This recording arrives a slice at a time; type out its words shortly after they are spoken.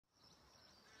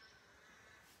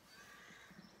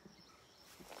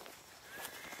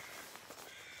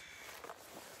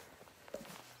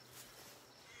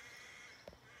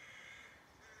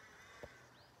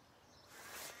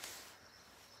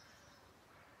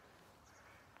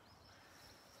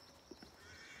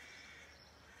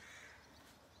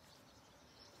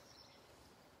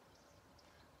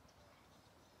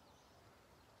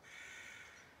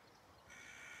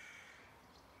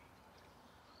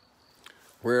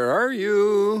Where are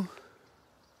you?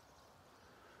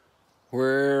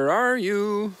 Where are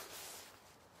you?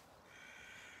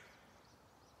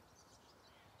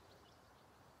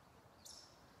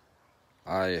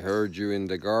 I heard you in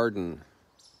the garden,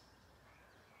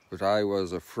 but I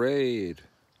was afraid.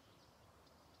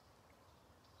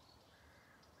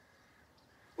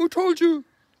 Who told you?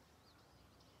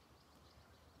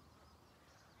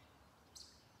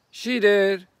 She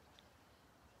did.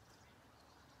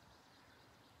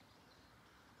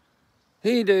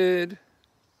 He did.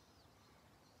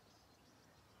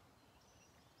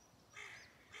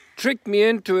 Tricked me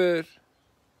into it.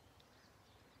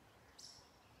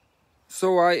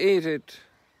 So I ate it.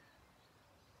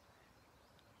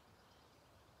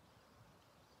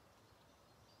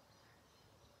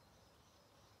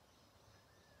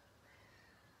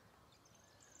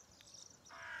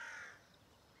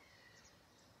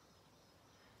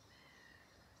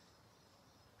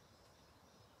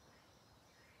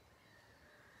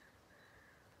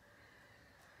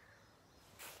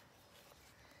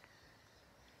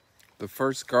 The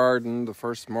first garden, the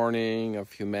first morning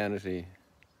of humanity.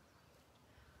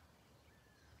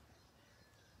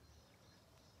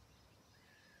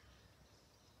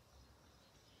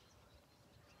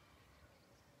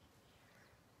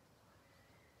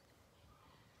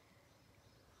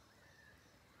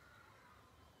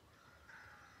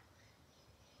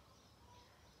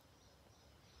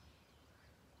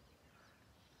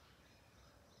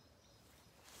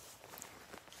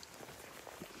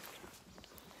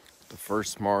 The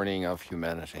first morning of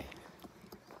humanity.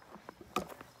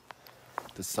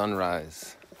 The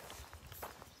sunrise.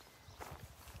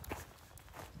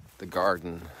 The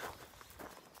garden.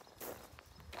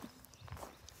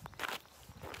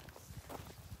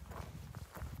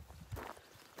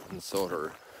 And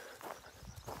soda.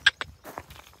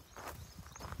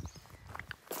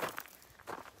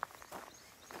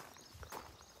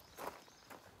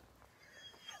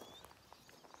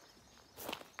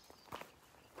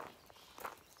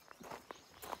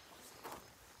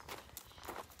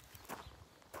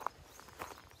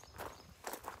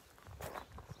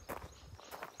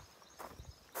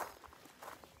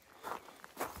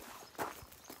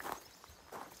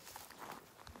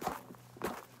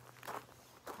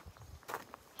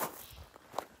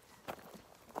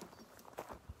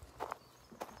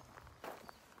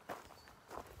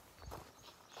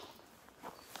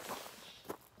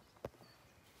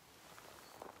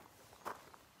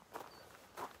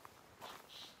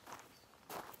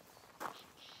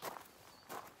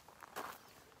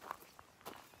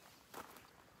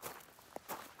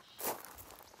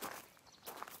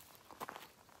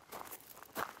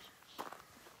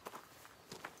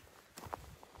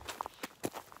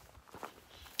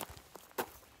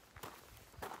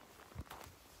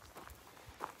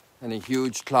 And a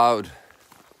huge cloud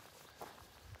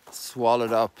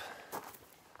swallowed up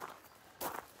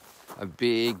a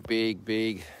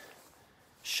big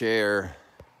share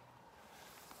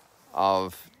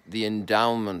of the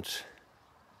endowment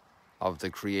of the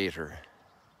Creator.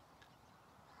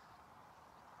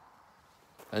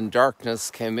 And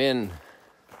darkness came in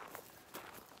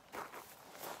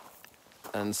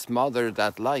and smothered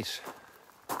that light.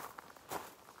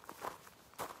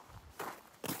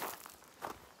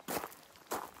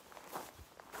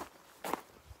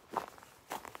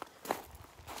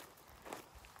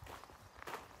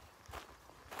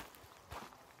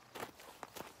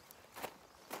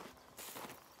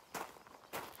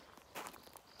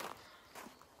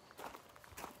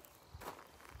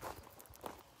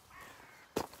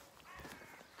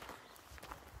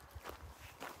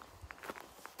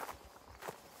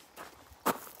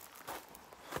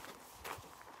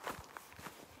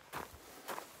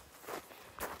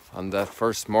 On that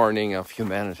first morning of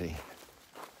humanity,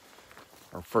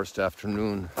 or first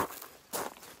afternoon.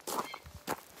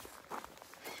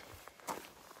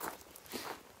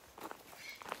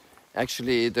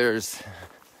 Actually, there's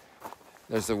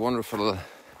a wonderful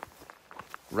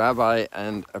rabbi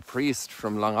and a priest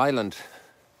from Long Island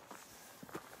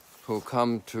who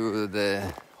come to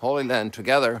the Holy Land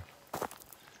together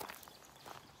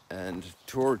and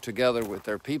tour together with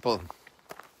their people.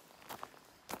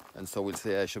 And so we'll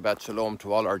say Shabbat Shalom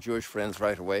to all our Jewish friends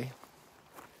right away.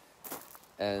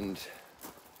 And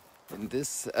in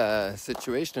this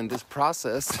situation, in this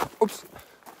process, oops,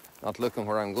 not looking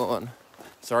where I'm going.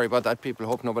 Sorry about that, people.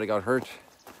 Hope nobody got hurt.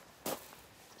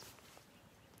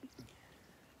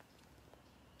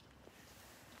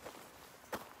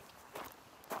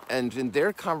 And in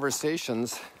their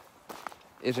conversations,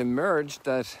 it emerged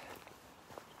that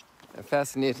a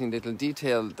fascinating little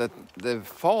detail that the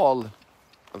fall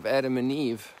of Adam and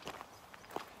Eve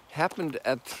happened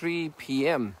at 3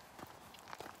 p.m.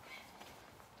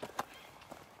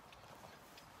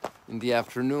 in the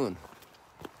afternoon.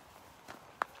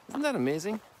 Isn't that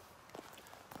amazing?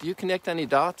 Do you connect any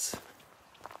dots?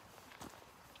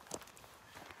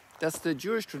 That's the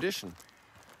Jewish tradition.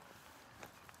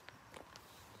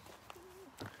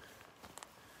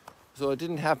 So it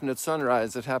didn't happen at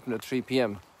sunrise, it happened at 3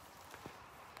 p.m.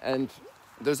 And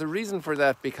there's a reason for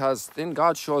that, because then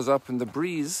God shows up in the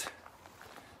breeze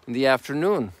in the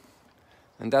afternoon.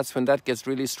 And that's when that gets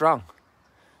really strong.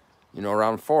 You know,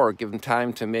 around 4, give them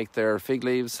time to make their fig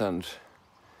leaves and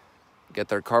get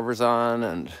their covers on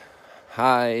and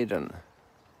hide and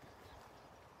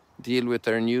deal with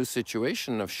their new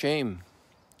situation of shame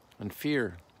and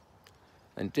fear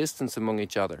and distance among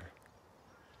each other,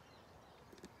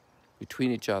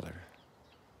 between each other.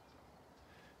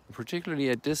 And particularly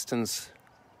a distance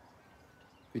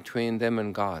between them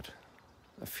and God,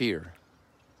 a fear.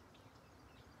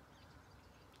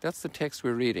 That's the text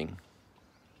we're reading.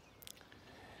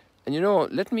 And you know,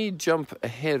 let me jump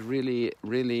ahead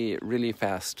really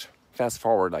fast. Fast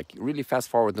forward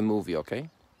the movie, okay?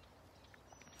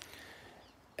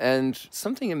 And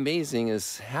something amazing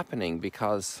is happening,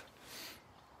 because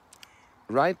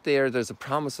right there's a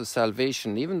promise of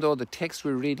salvation, even though the text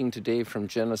we're reading today from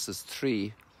Genesis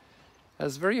 3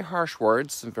 has very harsh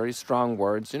words and very strong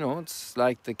words. You know, it's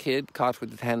like the kid caught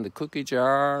with his hand in the cookie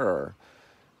jar, or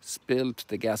spilled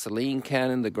the gasoline can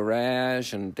in the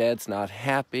garage and Dad's not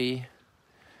happy.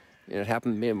 You know, it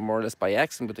happened maybe more or less by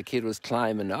accident, but the kid was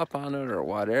climbing up on it or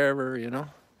whatever, you know.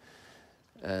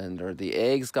 Or the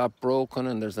eggs got broken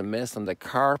and there's a mess on the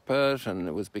carpet, and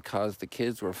it was because the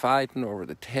kids were fighting over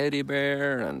the teddy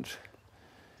bear, and,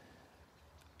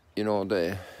 you know,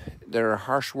 there are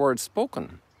harsh words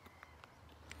spoken.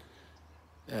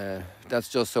 That's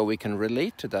just so we can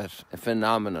relate to that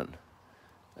phenomenon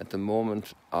at the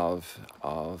moment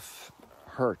of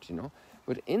hurt, you know.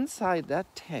 But inside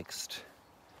that text,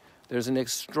 there's an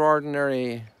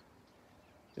extraordinary,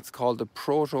 it's called the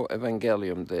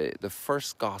proto-evangelium, the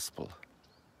first gospel,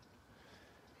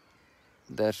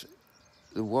 that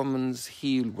the woman's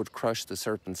heel would crush the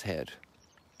serpent's head,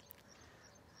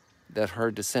 that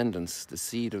her descendants, the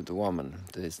seed of the woman,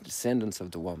 the descendants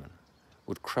of the woman,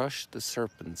 would crush the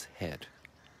serpent's head.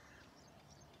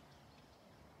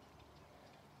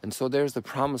 And so there's the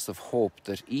promise of hope,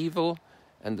 that evil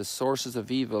and the sources of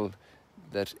evil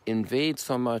that invade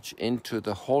so much into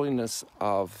the holiness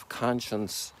of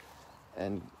conscience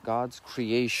and God's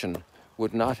creation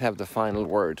would not have the final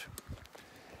word.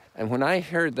 And when I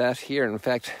heard that here, in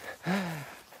fact,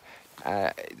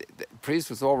 the priest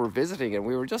was over visiting, and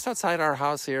we were just outside our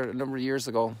house here a number of years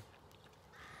ago,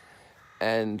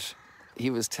 and he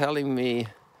was telling me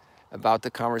about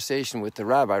the conversation with the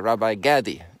rabbi, Rabbi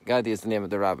Gadi. Gadi is the name of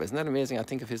the rabbi. Isn't that amazing? I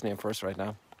think of his name first right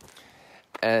now.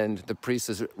 And the priest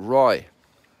is Roy.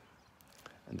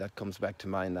 And that comes back to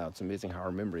mind now. It's amazing how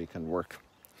our memory can work.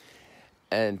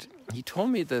 And he told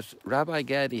me that Rabbi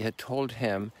Gadi had told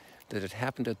him that it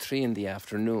happened at 3 in the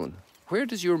afternoon. Where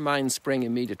does your mind spring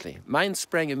immediately? Mine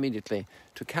sprang immediately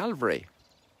to Calvary.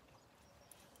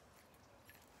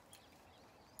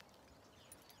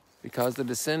 Because the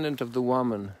descendant of the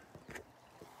woman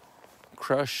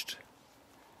crushed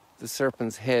the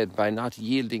serpent's head by not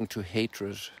yielding to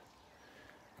hatred,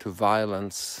 to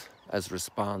violence as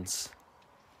response.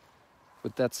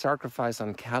 But that sacrifice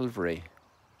on Calvary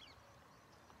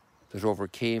that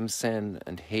overcame sin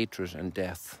and hatred and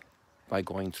death by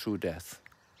going through death.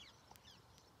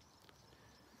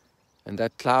 And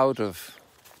that cloud of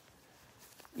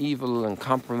evil and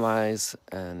compromise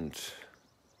and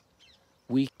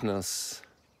weakness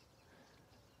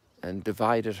and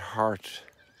divided heart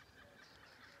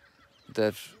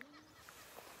that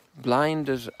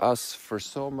blinded us for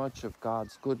so much of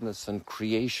God's goodness and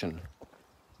creation,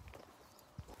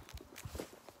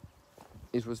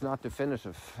 it was not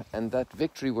definitive, and that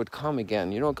victory would come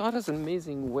again. You know, God has an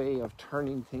amazing way of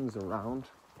turning things around.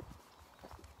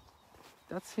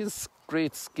 That's his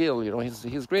great skill, you know,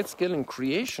 his great skill in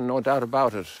creation, no doubt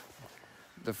about it.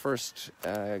 The first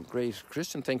great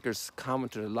Christian thinkers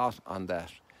commented a lot on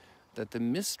that the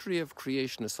mystery of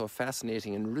creation is so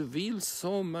fascinating and reveals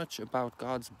so much about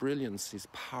God's brilliance, his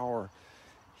power,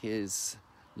 his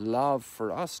love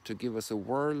for us to give us a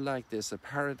world like this, a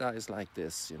paradise like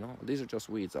this, you know. These are just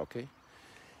weeds, okay?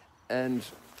 And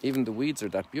even the weeds are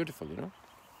that beautiful, you know.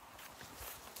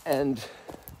 And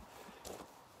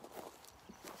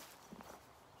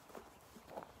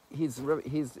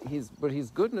but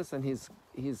his goodness and his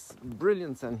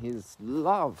brilliance and his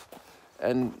love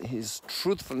and his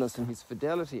truthfulness and his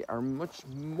fidelity are much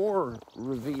more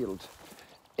revealed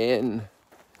in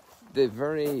the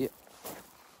very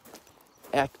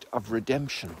act of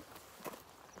redemption,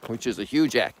 which is a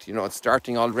huge act. You know, it's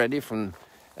starting already from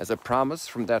as a promise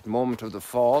from that moment of the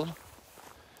fall,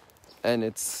 and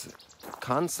it's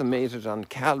consummated on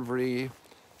Calvary,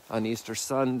 on Easter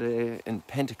Sunday, in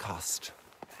Pentecost.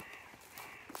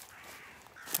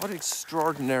 What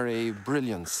extraordinary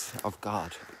brilliance of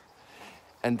God.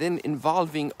 And then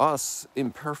involving us,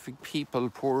 imperfect people,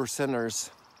 poor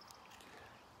sinners,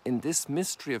 in this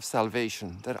mystery of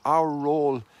salvation, that our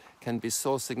role can be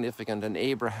so significant. And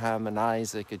Abraham and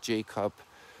Isaac and Jacob,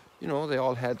 you know, they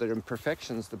all had their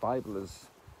imperfections. The Bible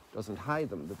doesn't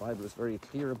hide them. The Bible is very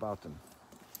clear about them.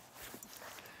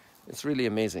 It's really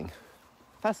amazing.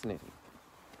 Fascinating.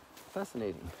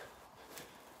 Fascinating.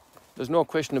 There's no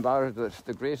question about it that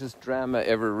the greatest drama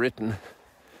ever written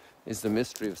is the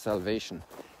mystery of salvation.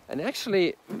 And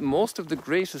actually, most of the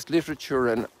greatest literature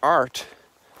and art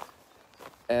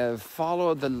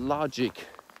follow the logic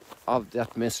of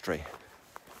that mystery.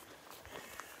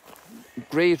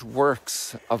 Great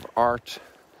works of art,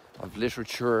 of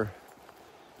literature,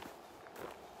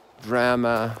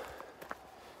 drama,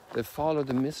 they follow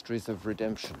the mysteries of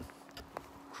redemption,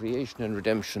 creation and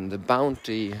redemption, the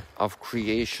bounty of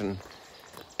creation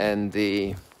and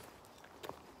the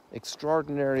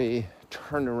extraordinary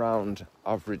turnaround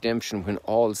of redemption when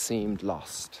all seemed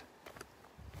lost.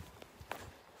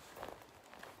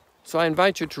 So I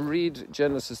invite you to read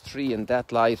Genesis 3 in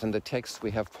that light and the text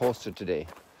we have posted today.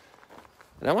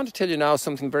 And I want to tell you now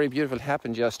something very beautiful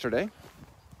happened yesterday,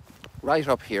 right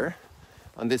up here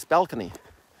on this balcony.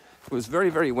 It was very,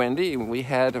 very windy and we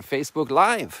had a Facebook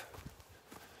Live.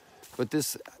 But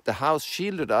the house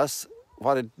shielded us.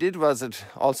 What it did was it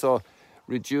also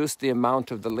reduced the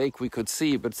amount of the lake we could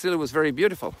see, but still it was very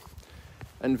beautiful.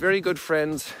 And very good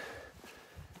friends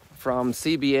from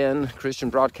CBN, Christian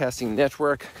Broadcasting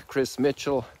Network, Chris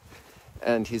Mitchell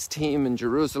and his team in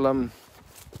Jerusalem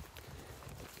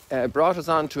brought us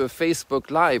on to a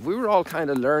Facebook Live. We were all kind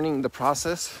of learning the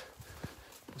process,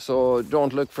 so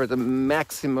don't look for the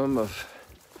maximum of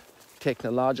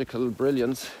technological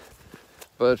brilliance,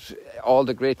 but all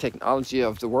the great technology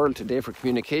of the world today for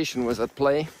communication was at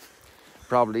play.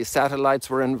 Probably satellites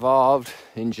were involved,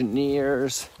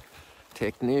 engineers,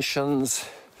 technicians,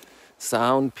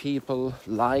 sound people,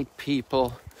 light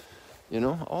people, you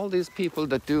know, all these people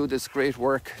that do this great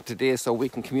work today so we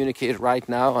can communicate right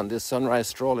now on this sunrise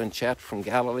stroll and chat from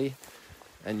Galilee.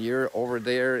 And you're over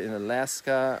there in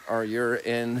Alaska, or you're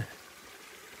in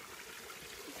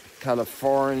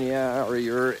California, or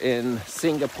you're in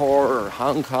Singapore or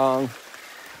Hong Kong,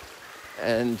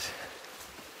 and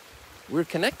we're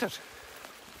connected.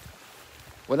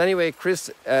 Well, anyway,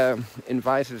 Chris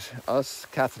invited us,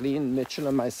 Kathleen Mitchell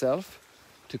and myself,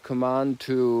 to come on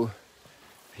to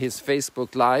his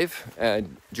Facebook Live,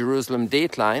 Jerusalem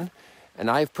Dateline,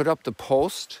 and I've put up the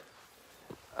post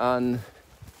on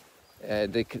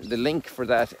the link for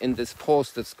that in this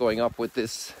post that's going up with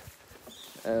this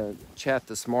chat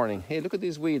this morning. Hey, look at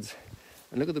these weeds,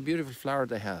 and look at the beautiful flower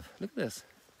they have. Look at this.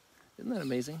 Isn't that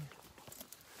amazing?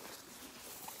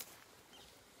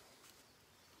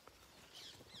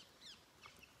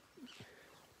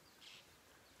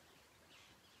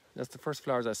 That's the first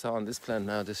flowers I saw on this plant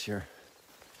now this year.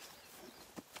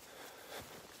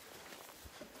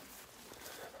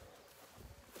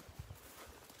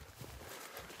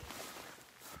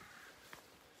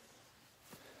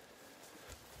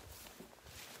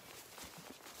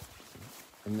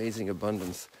 Amazing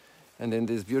abundance. And then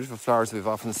these beautiful flowers we've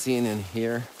often seen in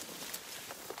here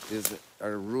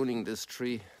are ruining this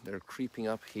tree. They're creeping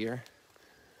up here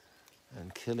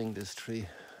and killing this tree.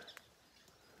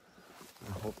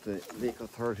 I hope the lake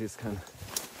authorities can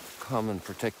come and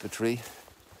protect the tree.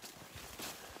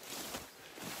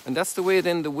 And that's the way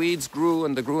then the weeds grew,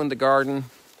 and they grew in the garden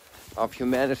of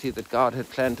humanity that God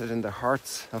had planted in the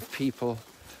hearts of people.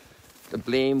 The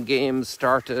blame game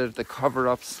started, the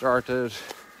cover-up started,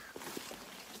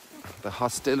 the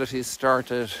hostilities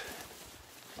started,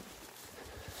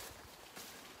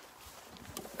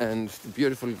 and the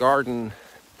beautiful garden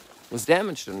was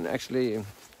damaged, and actually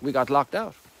we got locked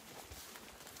out.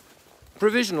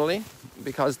 Provisionally,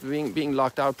 because being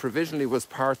locked out provisionally was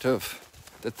part of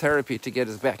the therapy to get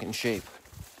us back in shape.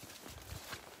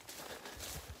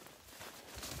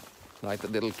 Like the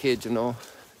little kid, you know,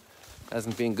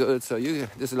 hasn't been good, so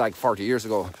this is like 40 years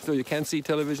ago, so you can't see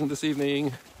television this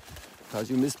evening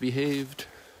because you misbehaved.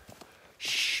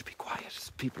 Shh, be quiet.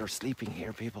 People are sleeping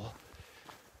here, people.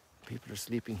 People are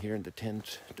sleeping here in the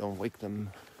tent. Don't wake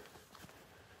them.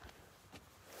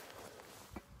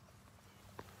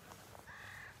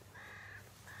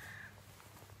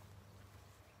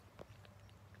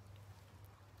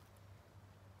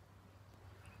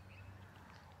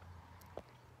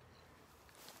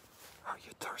 Are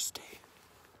you thirsty?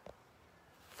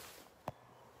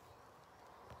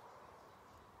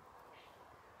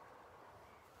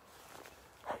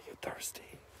 Are you thirsty?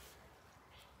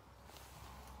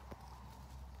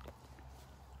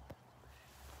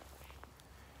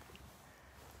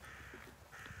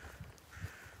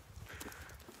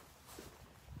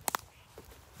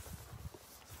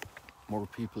 More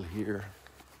people here.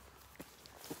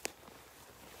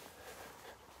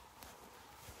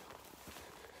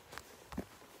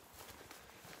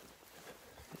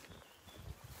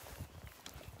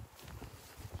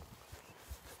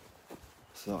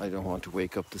 So I don't want to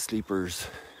wake up the sleepers.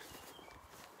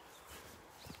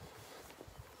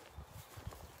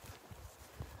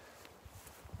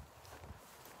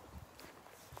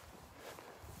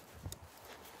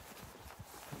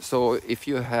 So if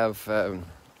you have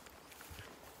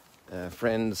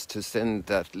friends to send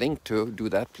that link to, do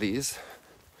that please.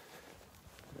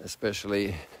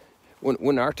 Especially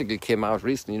one article came out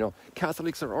recently,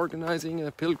 Catholics are organizing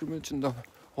a pilgrimage in the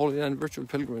Holy Land virtual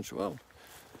pilgrimage. Well,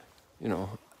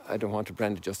 I don't want to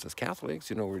brand it just as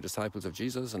Catholics. We're disciples of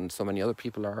Jesus, and so many other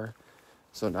people are.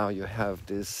 So now you have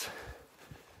this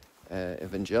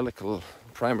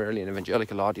primarily an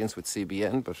evangelical audience with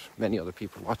CBN, but many other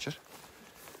people watch it.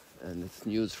 And it's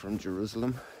news from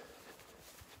Jerusalem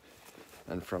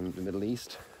and from the Middle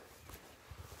East.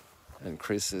 And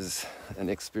Chris is an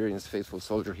experienced faithful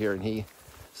soldier here, and he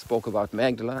spoke about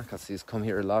Magdala because he's come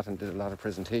here a lot and did a lot of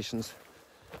presentations.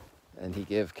 And he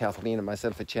gave Kathleen and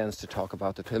myself a chance to talk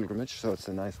about the pilgrimage, so it's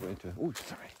a nice way to... Oh,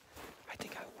 sorry. I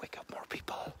think I'll wake up more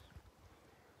people.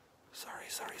 Sorry.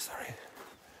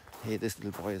 Hey, this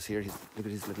little boy is here. Look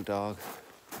at his little dog.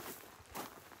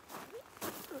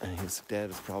 And his dad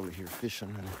is probably here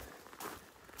fishing, and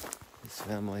his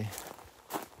family.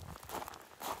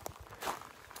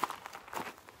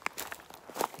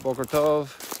 Boker Tov.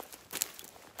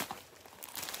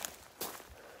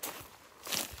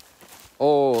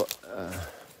 Oh,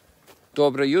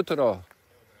 Dobre jutro.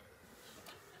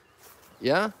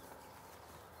 Yeah?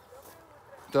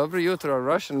 Dobre jutro,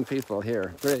 Russian people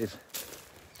here. Great.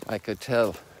 I could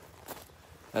tell.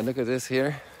 And look at this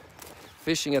here.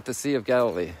 Fishing at the Sea of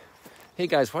Galilee. Hey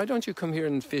guys, why don't you come here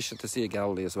and fish at the Sea of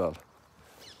Galilee as well?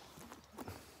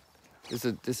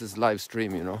 This is live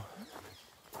stream,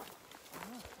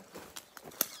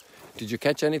 Did you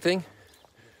catch anything?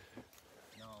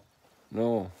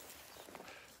 No.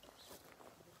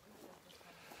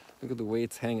 Look at the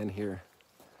weights hanging here.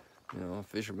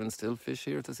 Fishermen still fish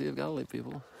here at the Sea of Galilee,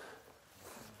 people.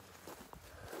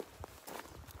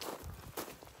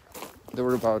 There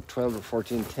were about 12 or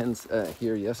 14 tents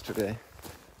here yesterday.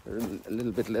 There are a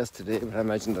little bit less today, but I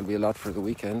imagine there'll be a lot for the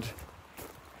weekend.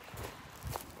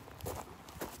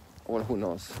 Well, who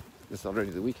knows? It's already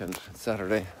the weekend. It's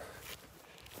Saturday.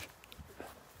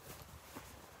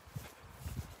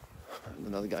 And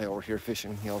another guy over here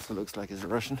fishing. He also looks like he's a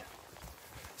Russian.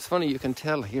 It's funny, you can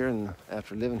tell here,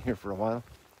 after living here for a while,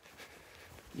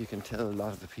 you can tell a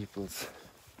lot of the people's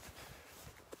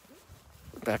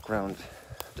background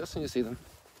just when you see them.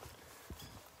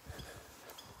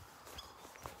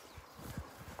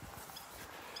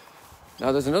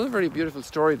 Now there's another very beautiful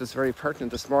story that's very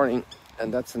pertinent this morning,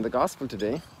 and that's in the gospel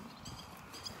today.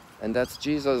 And that's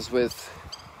Jesus with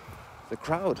the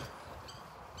crowd.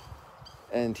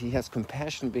 And he has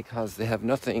compassion because they have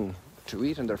nothing to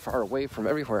eat and they're far away from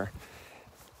everywhere.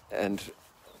 And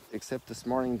except this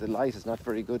morning the light is not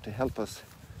very good to help us.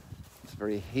 It's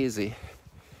very hazy.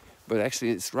 But actually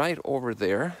it's right over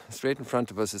there, straight in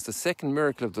front of us, is the second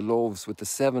miracle of the loaves with the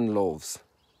 7 loaves.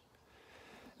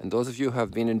 And those of you who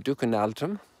have been in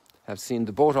Dukenaltum have seen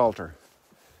the boat altar.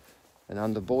 And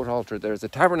on the boat altar there's a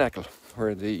tabernacle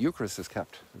where the Eucharist is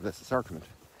kept, that's the sacrament.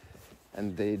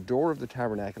 And the door of the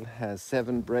tabernacle has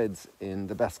 7 breads in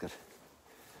the basket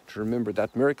to remember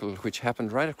that miracle which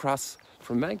happened right across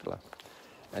from Magdala.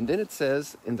 And then it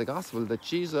says in the gospel that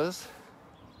Jesus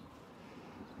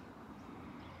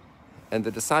and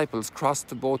the disciples crossed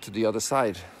the boat to the other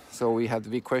side. So we have the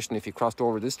big question if he crossed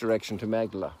over this direction to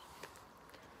Magdala.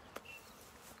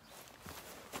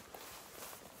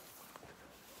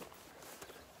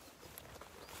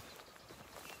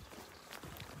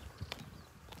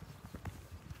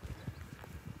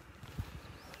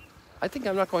 I think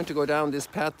I'm not going to go down this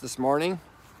path this morning.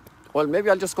 Well, maybe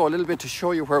I'll just go a little bit to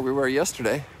show you where we were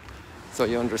yesterday, so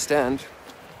you understand.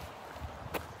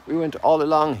 We went all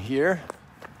along here.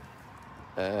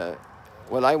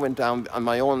 Well, I went down on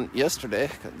my own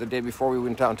yesterday, the day before we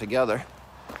went down together.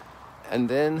 And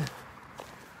then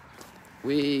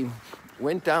we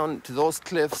went down to those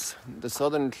cliffs, the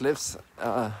southern cliffs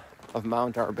of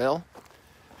Mount Arbel.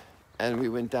 And we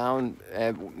went down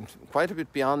quite a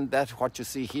bit beyond that, what you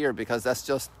see here, because that's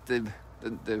just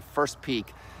the first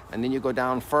peak. And then you go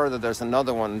down further, there's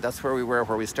another one. That's where we were,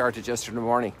 where we started yesterday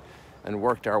morning and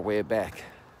worked our way back.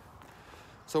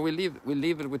 So we'll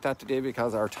leave it with that today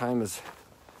because our time is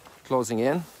closing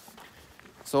in.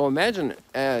 So imagine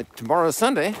tomorrow is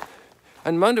Sunday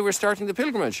and Monday we're starting the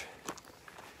pilgrimage.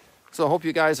 So I hope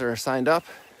you guys are signed up.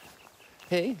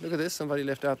 Hey, look at this, somebody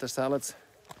left out their salads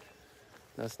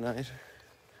last night.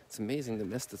 It's amazing the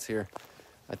mist that's here.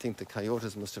 I think the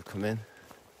coyotes must have come in.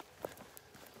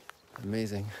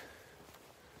 Amazing.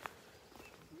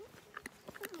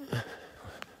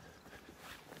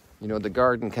 You know, the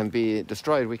garden can be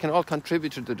destroyed. We can all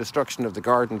contribute to the destruction of the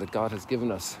garden that God has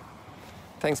given us.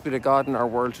 Thanks be to God, in our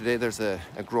world today there's a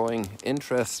growing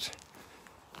interest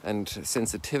and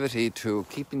sensitivity to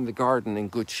keeping the garden in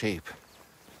good shape.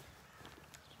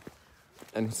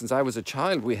 And since I was a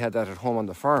child, we had that at home on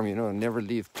the farm, you know, never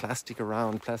leave plastic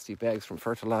around, plastic bags from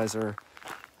fertilizer.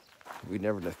 We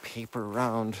never left paper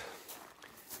around.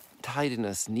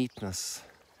 Tidiness, neatness,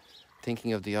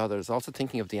 thinking of the others, also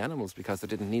thinking of the animals because they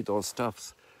didn't need those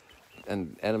stuffs.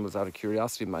 And animals, out of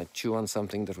curiosity, might chew on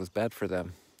something that was bad for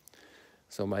them.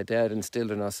 So my dad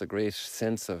instilled in us a great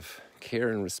sense of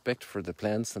care and respect for the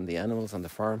plants and the animals on the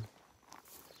farm.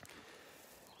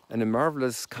 And a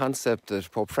marvelous concept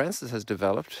that Pope Francis has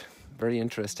developed, very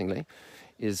interestingly,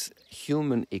 is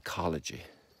human ecology.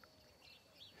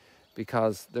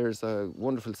 Because there's a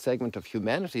wonderful segment of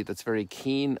humanity that's very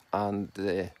keen on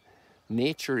the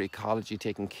nature ecology,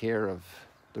 taking care of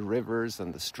the rivers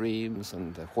and the streams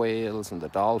and the whales and the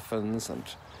dolphins and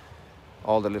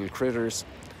all the little critters,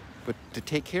 but to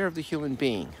take care of the human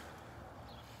being.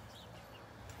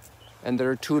 And there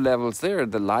are two levels there,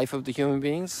 the life of the human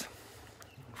beings,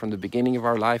 from the beginning of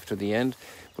our life to the end,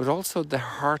 but also the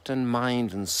heart and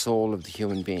mind and soul of the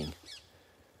human being.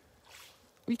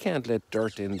 We can't let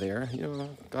dirt in there. You know,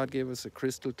 God gave us a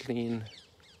crystal clean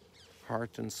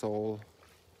heart and soul.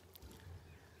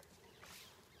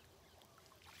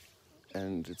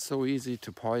 And it's so easy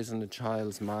to poison a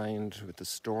child's mind with the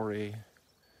story,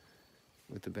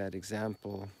 with the bad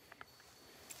example.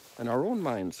 And our own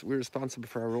minds, we're responsible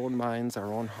for our own minds,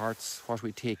 our own hearts, what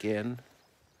we take in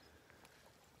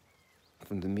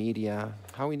from the media,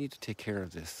 how we need to take care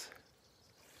of this.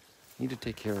 We need to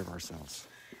take care of ourselves.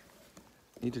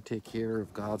 We need to take care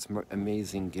of God's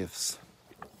amazing gifts.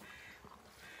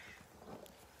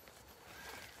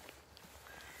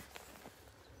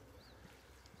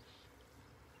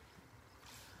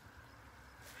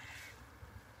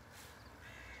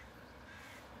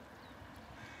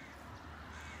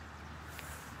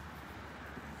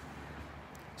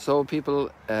 So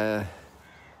people,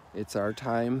 it's our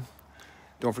time.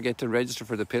 Don't forget to register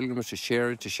for the pilgrimage, to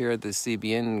share the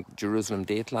CBN Jerusalem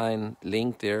Dateline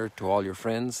link there to all your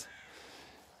friends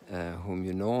whom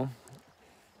you know.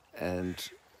 And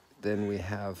then we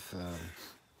have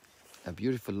a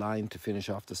beautiful line to finish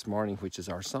off this morning, which is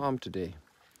our psalm today.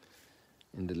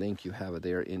 In the link you have it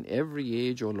there. In every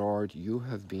age, O Lord, you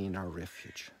have been our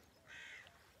refuge.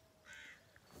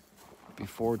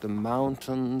 Before the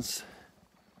mountains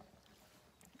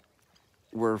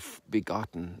were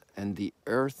begotten and the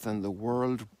earth and the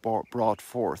world brought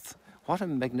forth. What a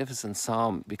magnificent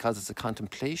psalm, because it's a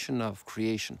contemplation of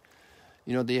creation.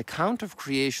 You know, the account of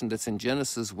creation that's in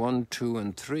Genesis 1, 2,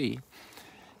 and 3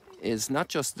 is not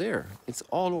just there, it's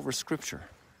all over Scripture.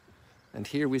 And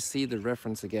here we see the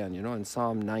reference again, you know, in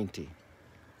Psalm 90.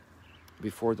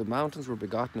 Before the mountains were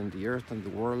begotten and the earth and the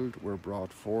world were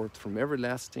brought forth, from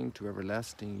everlasting to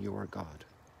everlasting you are God.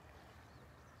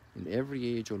 In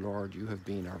every age, O Lord, you have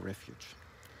been our refuge.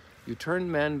 You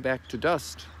turn man back to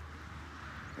dust.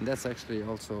 And that's actually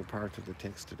also part of the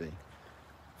text today.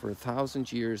 For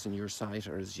 1,000 years in your sight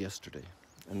are as yesterday.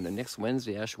 And the next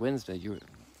Wednesday, Ash Wednesday, you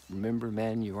remember,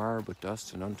 man, you are but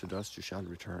dust, and unto dust you shall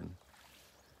return.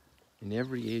 In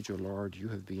every age, O Lord, you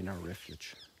have been our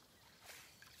refuge.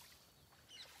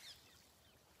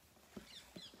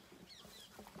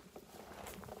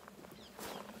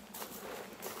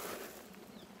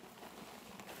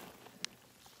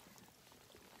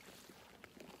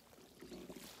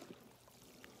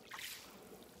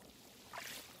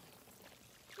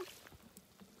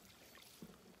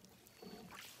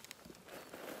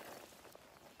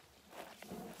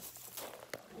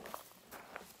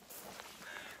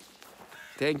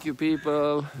 Thank you,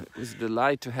 people. It was a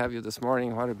delight to have you this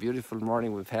morning. What a beautiful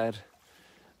morning we've had.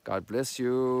 God bless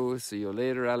you. See you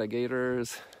later,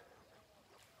 alligators.